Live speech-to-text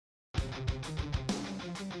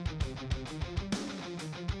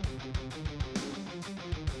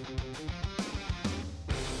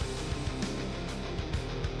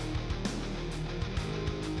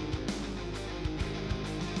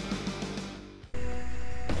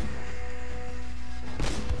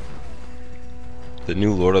The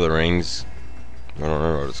new Lord of the Rings, I don't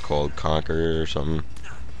remember what it's called, Conqueror or something.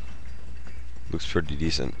 Looks pretty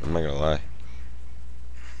decent, I'm not gonna lie.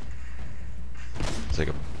 It's like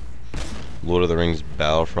a Lord of the Rings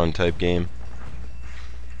Battlefront type game.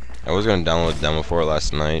 I was gonna download a demo for it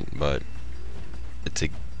last night, but it's a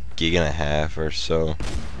gig and a half or so.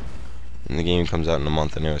 And the game comes out in a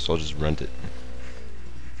month anyway, so I'll just rent it.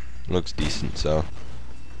 It looks decent, so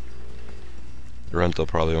the rental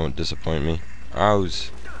probably won't disappoint me.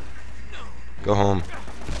 Ows. Go home.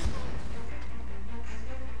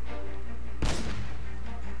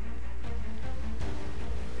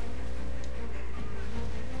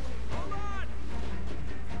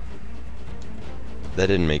 That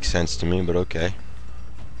didn't make sense to me, but okay.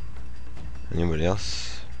 Anybody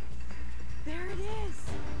else? There it is.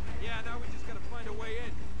 Yeah, now we just gotta find a way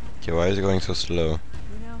in. Okay, why is it going so slow? You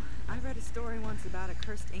know, I read a story once about a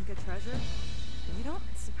cursed Inca treasure. You don't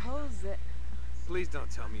suppose that... Please don't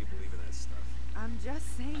tell me you believe in that stuff. I'm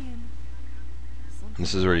just saying.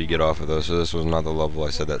 This is where you get off of those, so this was not the level I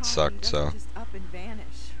said that sucked, so Just up and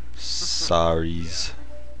vanish. sorries.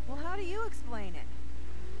 Well, how do you explain it?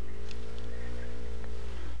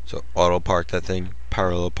 So auto park that thing,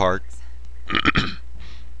 parallel park.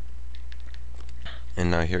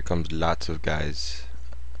 And now here comes lots of guys.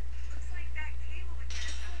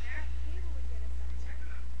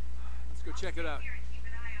 Let's go check it out.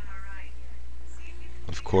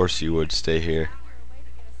 Of course you would stay here.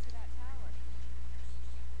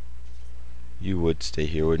 You would stay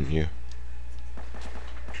here, wouldn't you?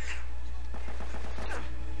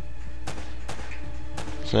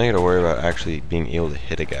 So now I gotta worry about actually being able to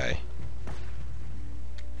hit a guy.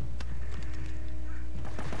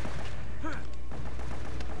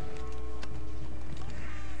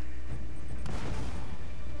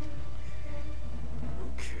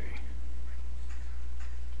 Okay.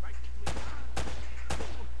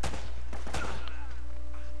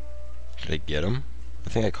 Did I get him? I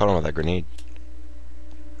think I caught him with that grenade.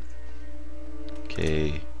 Okay.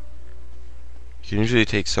 You can usually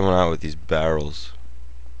take someone out with these barrels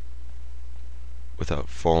without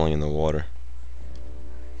falling in the water.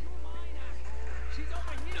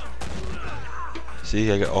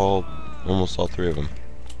 See, I got almost all three of them.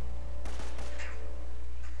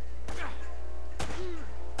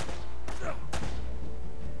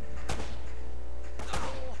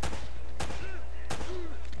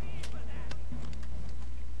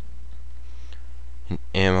 And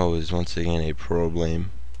ammo is once again a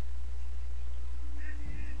problem.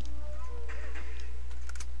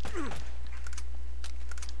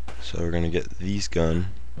 So we're gonna get these gun.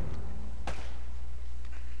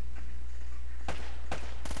 The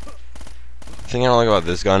thing I don't like about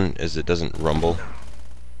this gun is it doesn't rumble.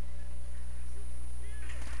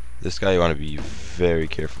 This guy you want to be very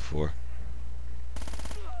careful for,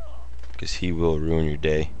 because he will ruin your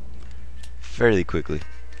day fairly quickly.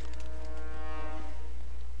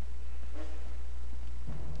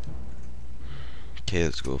 Okay,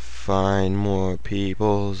 let's go find more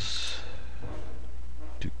peoples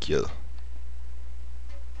to kill.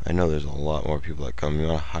 I know there's a lot more people that come. You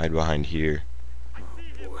want to hide behind here.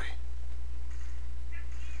 Boy.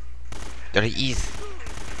 There he is.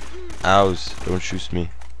 Ows, don't shoot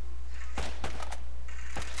me.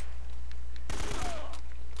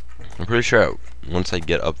 I'm pretty sure once I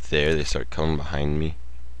get up there, they start coming behind me.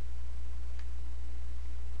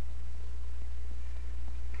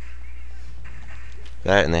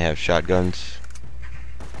 That, and they have shotguns.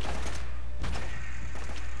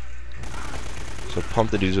 So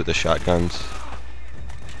pump the dudes with the shotguns.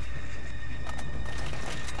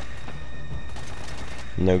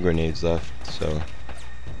 No grenades left, so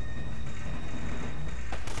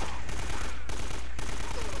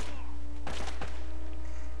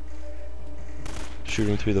shoot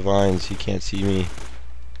him through the vines, he can't see me.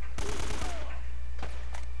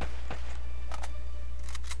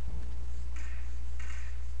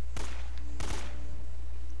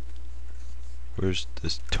 Where's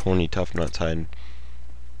this Tony Tough Nuts hiding?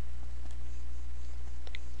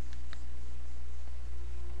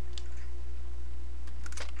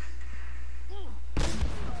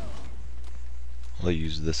 I'll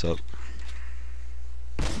use this up.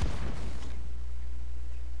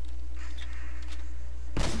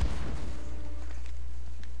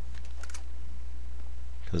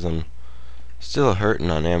 Because I'm still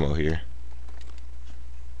hurting on ammo here.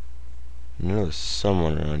 I know there's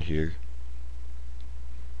someone around here.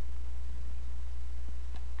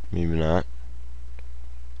 Maybe not.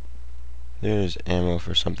 There's ammo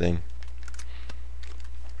for something.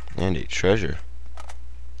 And a treasure.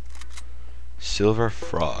 Silver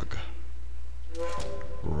frog.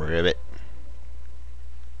 Ribbit.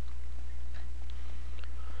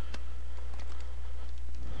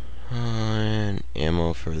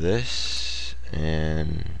 this,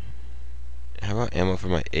 and how about ammo for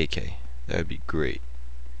my AK? That would be great.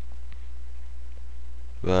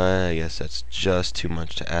 But I guess that's just too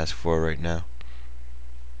much to ask for right now.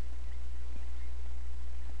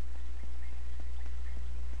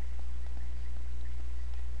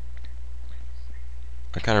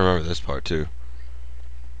 I kind of remember this part too.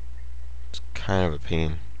 It's kind of a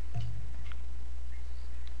pain,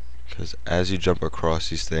 because as you jump across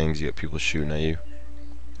these things, you get people shooting at you.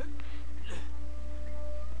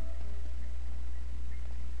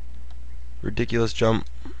 Ridiculous jump.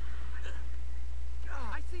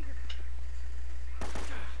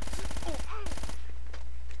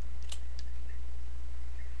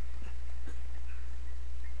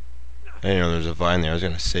 I didn't know there's a vine there. I was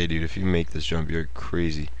gonna say, dude, if you make this jump, you're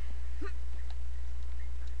crazy.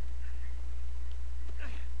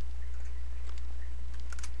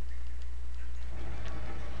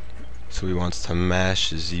 So he wants to mash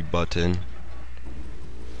the Z button